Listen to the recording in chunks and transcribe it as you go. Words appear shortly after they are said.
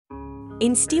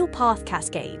In Steel Path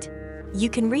Cascade, you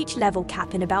can reach level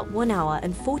cap in about 1 hour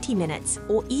and 40 minutes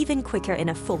or even quicker in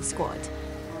a full squad.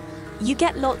 You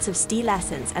get lots of steel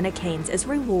essence and arcanes as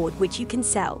reward which you can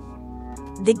sell.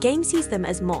 The game sees them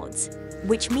as mods,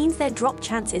 which means their drop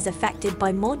chance is affected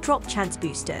by mod drop chance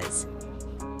boosters.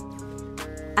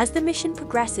 As the mission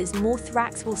progresses, more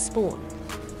Thrax will spawn.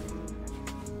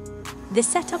 The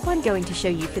setup I'm going to show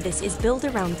you for this is built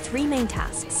around 3 main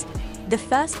tasks. The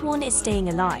first one is staying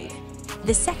alive.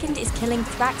 The second is killing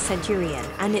Thrax Centurion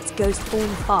and its ghost form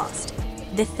fast.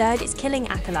 The third is killing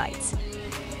Acolytes.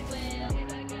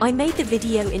 I made the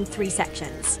video in 3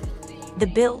 sections: the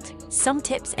build, some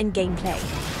tips and gameplay.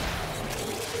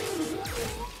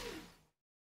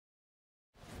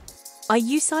 I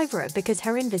use Ivara because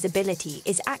her invisibility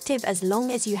is active as long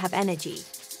as you have energy.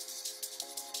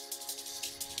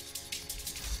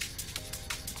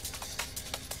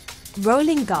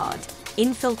 Rolling Guard,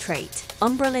 Infiltrate,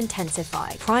 Umbral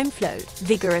Intensify, Prime Flow,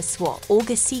 Vigorous Swap,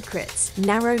 Augur Secrets,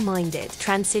 Narrow-Minded,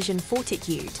 Transition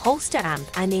Fortitude, Holster Amp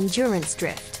and Endurance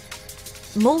Drift.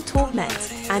 More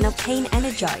Torment and Arcane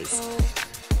Energize.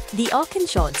 The Arcane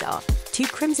Shards are 2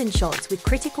 Crimson Shards with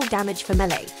critical damage for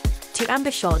melee, 2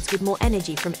 Amber Shards with more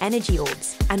energy from energy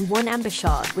orbs, and 1 Amber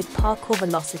Shard with parkour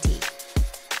velocity.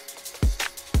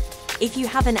 If you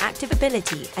have an active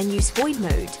ability and use Void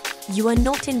Mode, you are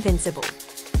not invincible.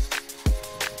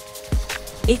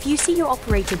 If you see your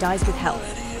operator dies with health,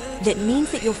 that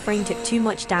means that your frame took too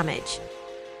much damage.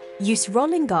 Use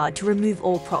Rolling Guard to remove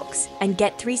all procs and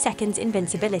get 3 seconds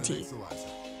invincibility.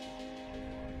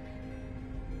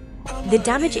 The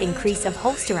damage increase of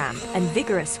Holster Amp and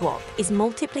Vigorous Swap is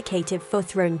multiplicative for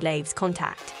thrown glaives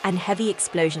contact and heavy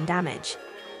explosion damage.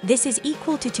 This is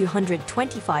equal to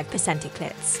 225%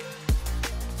 eclipse.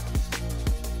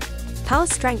 Power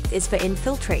Strength is for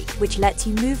Infiltrate, which lets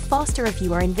you move faster if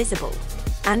you are invisible,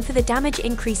 and for the damage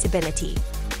increase ability.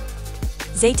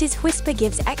 Zeta's Whisper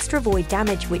gives extra void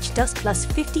damage which does plus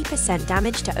 50%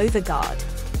 damage to Overguard.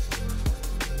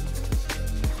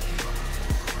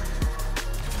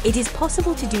 It is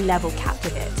possible to do level cap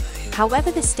with it,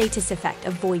 however the status effect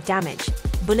of void damage,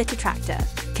 bullet attractor,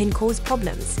 can cause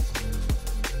problems.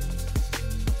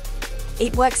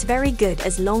 It works very good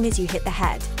as long as you hit the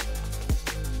head.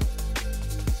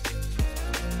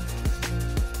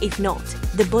 If not,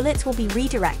 the bullets will be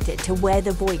redirected to where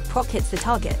the void proc hits the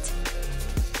target.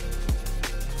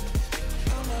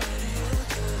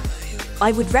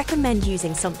 I would recommend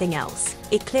using something else,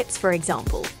 Eclipse for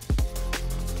example.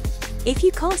 If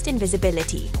you cast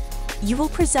invisibility, you will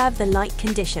preserve the light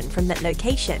condition from that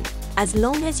location as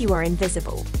long as you are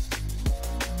invisible.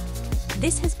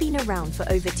 This has been around for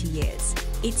over 2 years.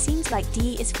 It seems like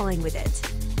DE is fine with it.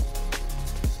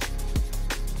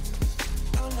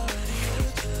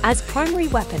 As primary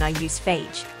weapon I use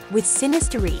Phage, with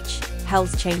Sinister Reach,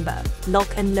 Hell's Chamber, Lock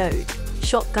and Load,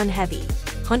 Shotgun Heavy,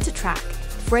 Hunter Track,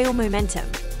 Frail Momentum,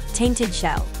 Tainted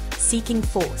Shell, Seeking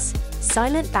Force,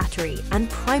 Silent Battery and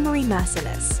Primary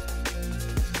Merciless.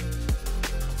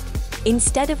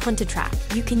 Instead of Hunter Track,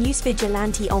 you can use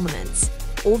Vigilante Ominence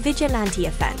or Vigilante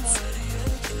Offense.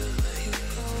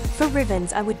 For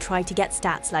Rivens, I would try to get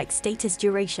stats like Status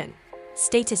Duration,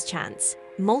 Status Chance,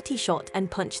 Multi-Shot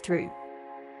and Punch Through.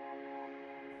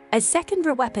 As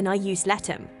secondary weapon I use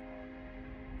Laetum,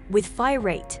 with Fire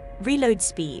Rate, Reload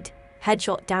Speed,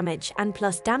 Headshot Damage and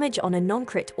plus damage on a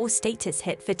non-crit or status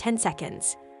hit for 10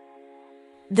 seconds.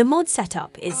 The mod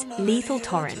setup is Lethal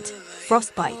Torrent,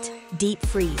 Frostbite, Deep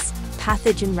Freeze,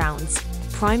 Pathogen Rounds,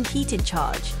 Primed Heated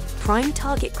Charge, Primed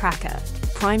Target Cracker,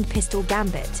 Primed Pistol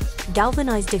Gambit,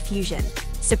 Galvanized Diffusion,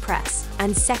 Suppress,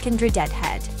 and Secondary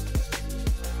Deadhead.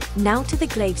 Now to the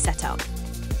Glaive setup.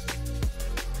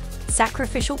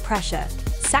 Sacrificial Pressure,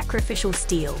 Sacrificial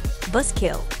Steel,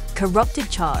 Buzzkill, Corrupted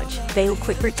Charge, Veil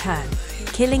Quick Return,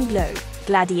 Killing Blow,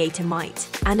 Gladiator Might,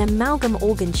 and Amalgam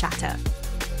Organ Shatter.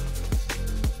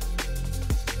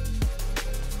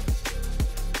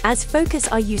 As focus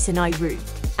I use an Ivara,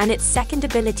 and its second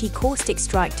ability Caustic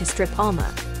Strike to strip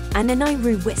armor, and an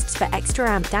Ivara Wisps for extra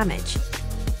amp damage.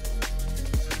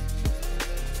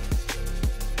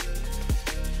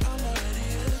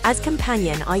 As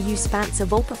companion I use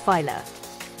𝒯𝒾𝓁𝒹'𝓈,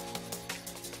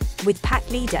 with Pack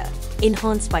Leader,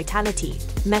 Enhanced Vitality,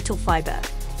 Metal Fiber,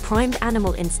 Primed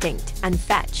Animal Instinct, and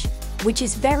Fetch, which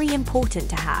is very important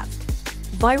to have.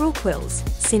 Viral Quills,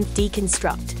 Synth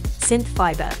Deconstruct, Synth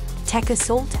Fiber, Tech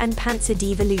Assault and Panzer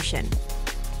Devolution.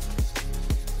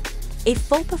 If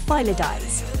𝒯𝒾𝓁𝒹'𝓈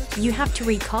dies, you have to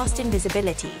recast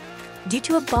invisibility. Due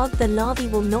to a bug, the larvae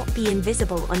will not be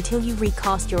invisible until you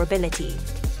recast your ability.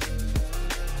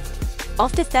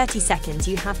 After 30 seconds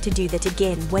you have to do that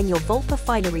again when your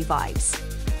𝒯𝒾𝓅𝓈 revives.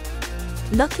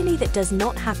 Luckily that does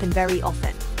not happen very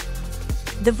often.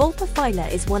 The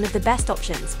𝒯𝒾𝓅𝓈 is one of the best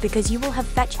options because you will have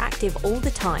fetch active all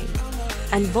the time,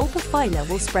 and 𝒯𝒾𝓅𝓈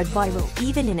will spread viral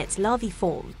even in its larvae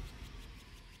form.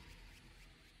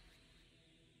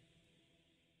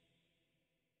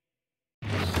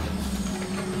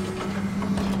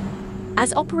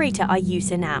 As operator I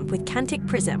use an amp with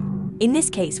𝒾𝓁𝒹'𝓈, in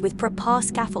this case with 𝒯𝒾𝓅𝓈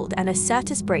scaffold and a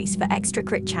certus brace for extra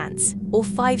crit chance, or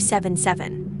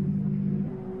 577.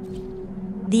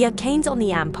 The arcanes on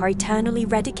the amp are Eternally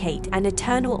Redicate and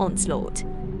Eternal Onslaught.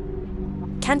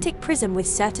 𝒾𝓁𝒹'𝓈 with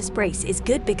certus brace is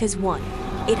good because 1.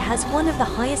 It has one of the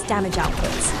highest damage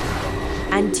outputs,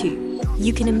 and 2.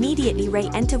 You can immediately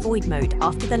re-enter void mode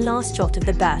after the last shot of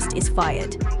the burst is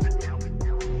fired.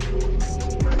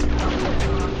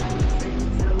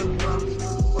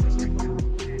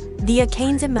 The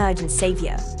Arcane's Emergence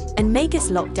Savior and Magus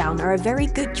Lockdown are a very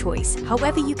good choice,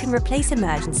 however you can replace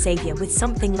Emergence Savior with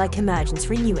something like Emergence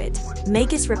Renewed,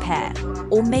 Magus Repair,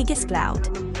 or Magus Cloud.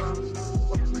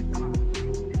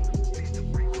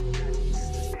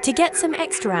 To get some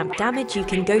extra amp damage you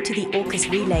can go to the Orcus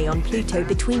Relay on Pluto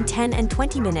between 10 and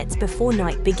 20 minutes before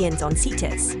night begins on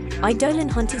Cetus. Eidolon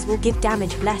Hunters will give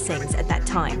damage blessings at that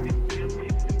time,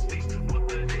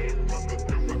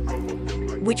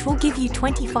 which will give you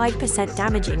 25%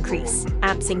 damage increase,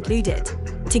 amps included.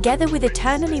 Together with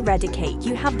Eternally Redicate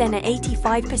you have then an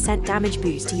 85% damage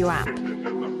boost to your amp.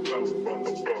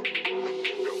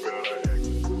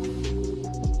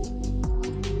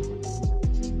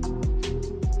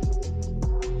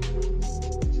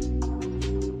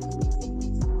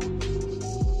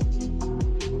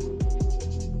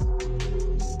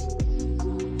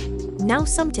 Now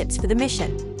some tips for the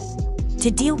mission.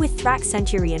 To deal with Thrax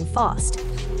Centurion fast,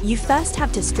 you first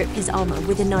have to strip his armor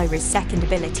with Ivara's second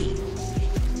ability.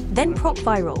 Then proc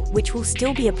Viral, which will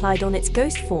still be applied on its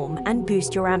ghost form and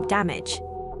boost your amp damage.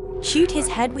 Shoot his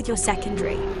head with your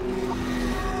secondary.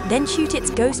 Then shoot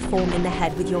its ghost form in the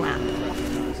head with your amp.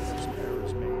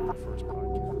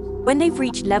 When they've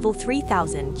reached level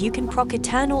 3000, you can proc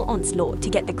Eternal Onslaught to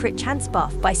get the crit chance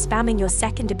buff by spamming your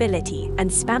second ability and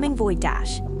spamming Void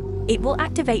Dash. It will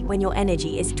activate when your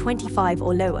energy is 25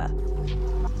 or lower.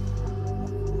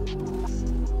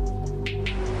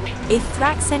 If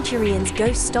Thrax Centurion's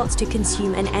ghost starts to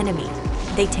consume an enemy,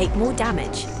 they take more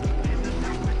damage.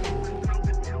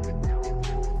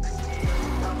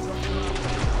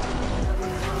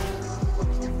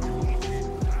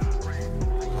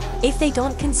 If they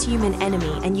don't consume an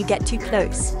enemy and you get too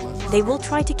close, they will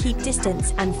try to keep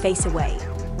distance and face away.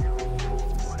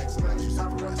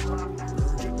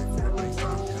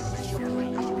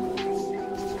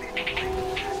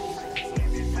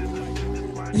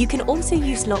 You can also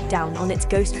use Lockdown on its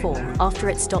ghost form after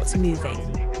it starts moving.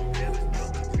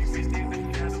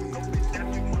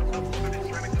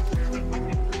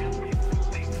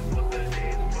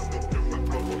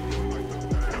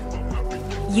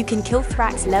 You can kill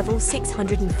Thrax level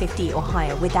 650 or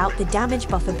higher without the damage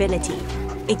buff ability,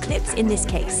 Eclipse in this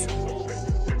case.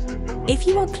 If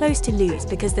you are close to lose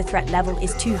because the threat level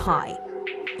is too high,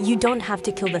 you don't have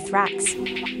to kill the Thrax.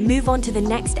 Move on to the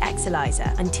next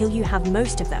Exilizer until you have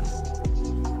most of them.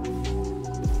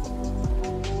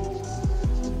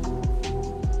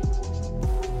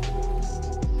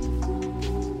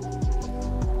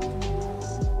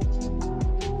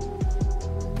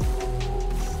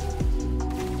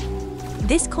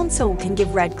 This console can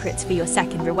give red crits for your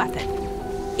secondary weapon.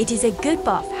 It is a good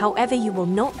buff, however you will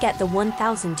not get the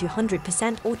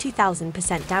 1200% or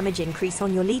 2000% damage increase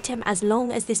on your Laetum as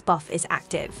long as this buff is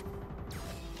active.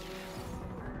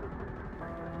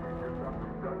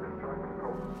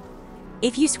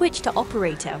 If you switch to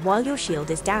Operator while your shield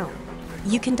is down,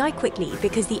 you can die quickly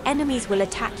because the enemies will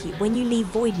attack you when you leave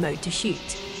Void mode to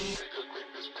shoot.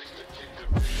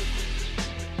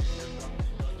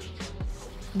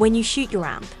 When you shoot your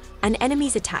amp and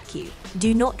enemies attack you,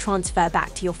 do not transfer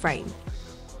back to your frame.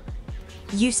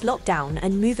 Use Lockdown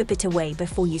and move a bit away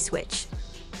before you switch.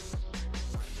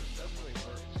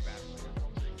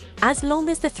 As long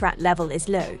as the threat level is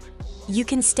low, you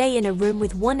can stay in a room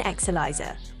with one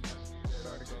Exilizer.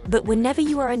 But whenever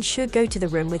you are unsure, go to the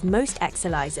room with most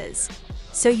Exilizers,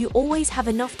 so you always have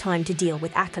enough time to deal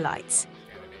with Acolytes.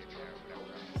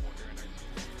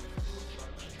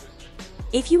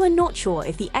 If you are not sure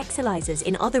if the Exilizers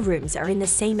in other rooms are in the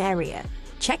same area,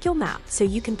 check your map so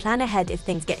you can plan ahead if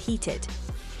things get heated.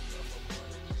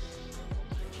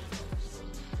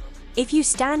 If you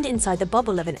stand inside the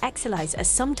bubble of an Exilizer,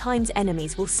 sometimes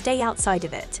enemies will stay outside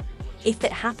of it. If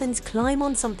that happens, climb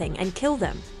on something and kill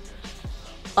them.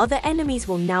 Other enemies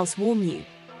will now swarm you.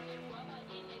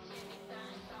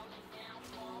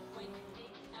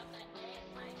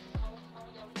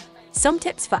 Some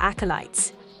tips for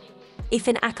Acolytes. If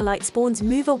an Acolyte spawns,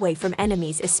 move away from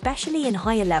enemies, especially in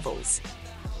higher levels.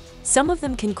 Some of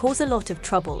them can cause a lot of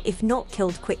trouble if not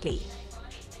killed quickly.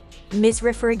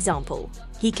 𝒔𝓂, for example,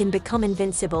 he can become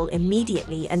invincible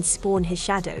immediately and spawn his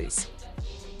shadows.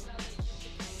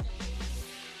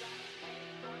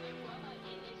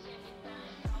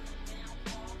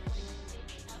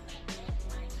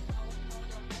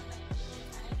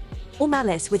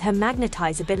 𝒯𝓈 with her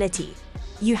magnetize ability.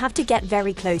 You have to get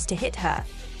very close to hit her.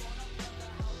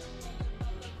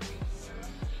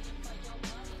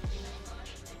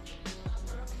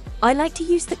 I like to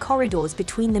use the corridors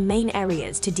between the main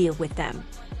areas to deal with them.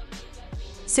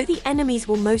 So the enemies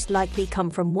will most likely come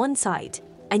from one side,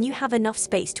 and you have enough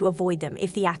space to avoid them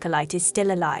if the Acolyte is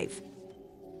still alive.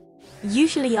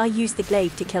 Usually I use the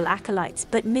Glaive to kill Acolytes,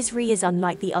 but 𝒔𝓂 is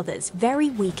unlike the others, very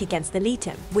weak against the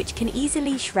Laetum, which can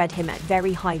easily shred him at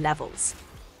very high levels.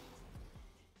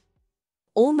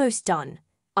 Almost done.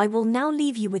 I will now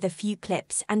leave you with a few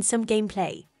clips and some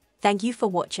gameplay. Thank you for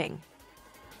watching.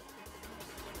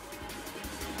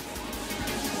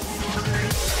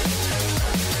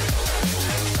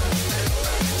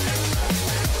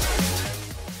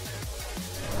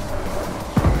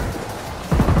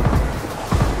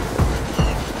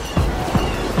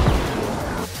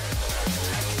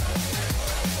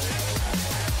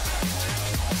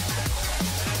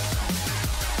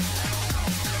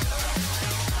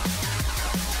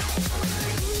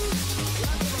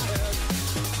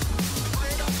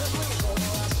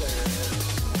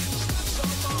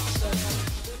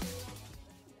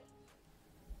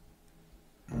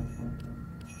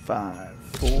 Five,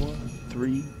 four,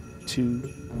 three, two,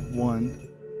 one.